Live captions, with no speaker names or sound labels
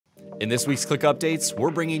In this week's Click Updates, we're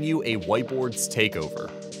bringing you a Whiteboards takeover.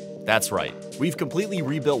 That's right, we've completely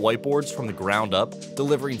rebuilt Whiteboards from the ground up,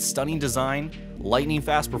 delivering stunning design,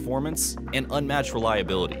 lightning-fast performance, and unmatched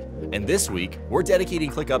reliability. And this week, we're dedicating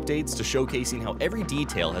Click Updates to showcasing how every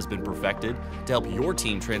detail has been perfected to help your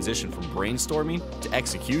team transition from brainstorming to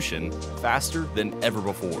execution faster than ever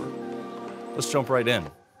before. Let's jump right in.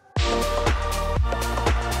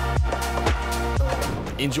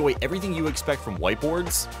 Enjoy everything you expect from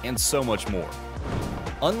Whiteboards and so much more.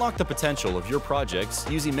 Unlock the potential of your projects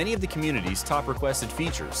using many of the community's top requested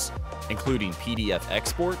features, including PDF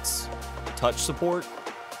exports, touch support,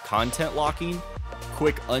 content locking,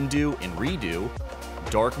 quick undo and redo,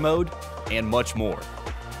 dark mode, and much more.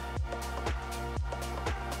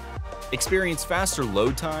 Experience faster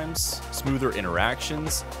load times, smoother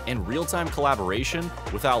interactions, and real-time collaboration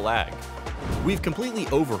without lag. We've completely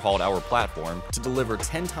overhauled our platform to deliver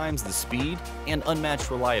 10 times the speed and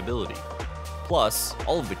unmatched reliability. Plus,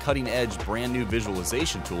 all of the cutting-edge brand new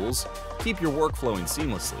visualization tools keep your work flowing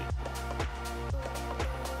seamlessly.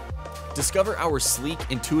 Discover our sleek,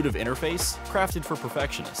 intuitive interface crafted for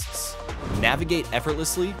perfectionists. Navigate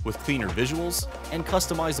effortlessly with cleaner visuals and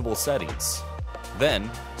customizable settings.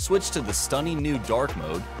 Then, switch to the stunning new dark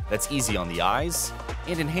mode that's easy on the eyes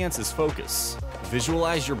and enhances focus.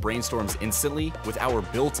 Visualize your brainstorms instantly with our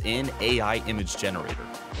built-in AI image generator.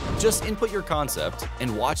 Just input your concept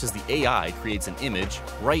and watch as the AI creates an image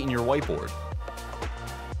right in your whiteboard.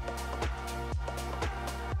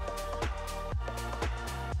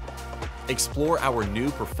 Explore our new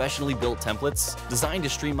professionally built templates designed to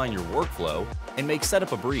streamline your workflow and make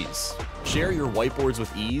setup a breeze. Share your whiteboards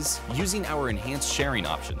with ease using our enhanced sharing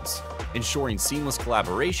options, ensuring seamless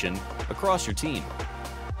collaboration across your team.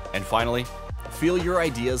 And finally, feel your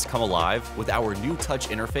ideas come alive with our new touch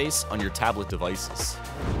interface on your tablet devices.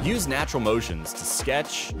 Use natural motions to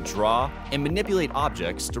sketch, draw, and manipulate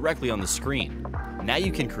objects directly on the screen. Now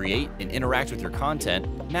you can create and interact with your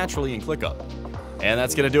content naturally in ClickUp. And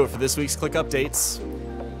that's going to do it for this week's Click Updates.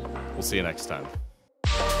 We'll see you next time.